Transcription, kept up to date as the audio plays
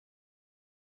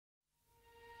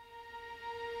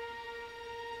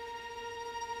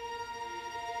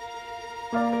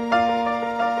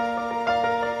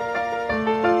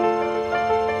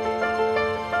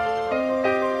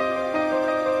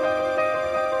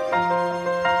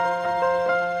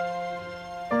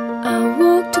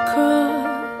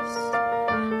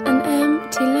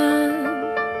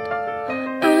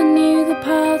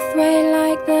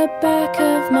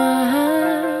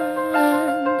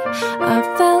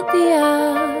felt the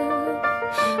earth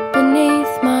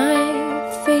beneath my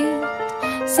feet,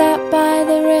 sat by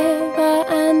the river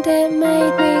and it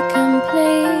made me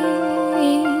complete.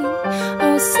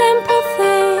 Oh, simple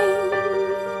thing,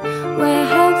 where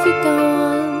have you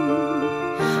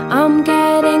gone? I'm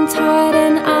getting tired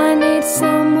and I need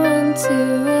someone to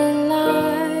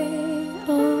rely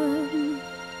on.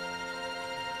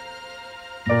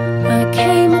 I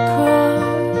came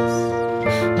across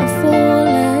a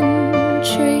fallen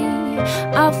tree.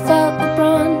 I felt the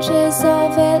branches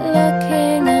of it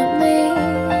looking at me.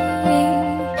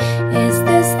 Is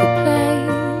this the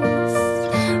place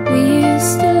we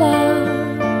used to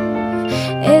love?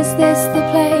 Is this the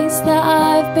place that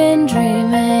I've been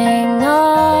dreaming